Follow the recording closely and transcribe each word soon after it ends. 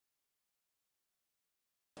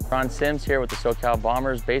Ron Sims here with the SoCal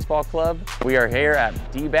Bombers Baseball Club. We are here at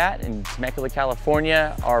DBAT in Temecula,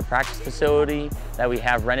 California, our practice facility that we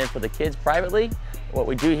have rented for the kids privately. What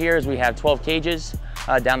we do here is we have 12 cages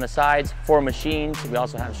down the sides, 4 machines. We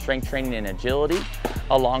also have strength training and agility,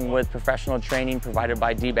 along with professional training provided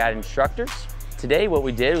by DBAT instructors. Today what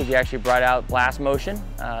we did was we actually brought out Blast Motion,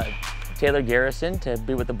 Taylor Garrison, to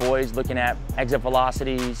be with the boys looking at exit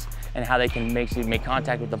velocities and how they can make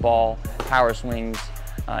contact with the ball, power swings,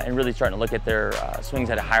 and really starting to look at their swings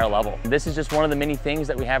at a higher level. This is just one of the many things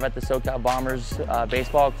that we have at the SoCal Bombers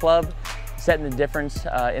Baseball Club, setting the difference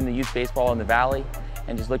in the youth baseball in the Valley,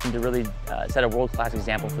 and just looking to really set a world-class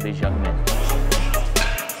example for these young men.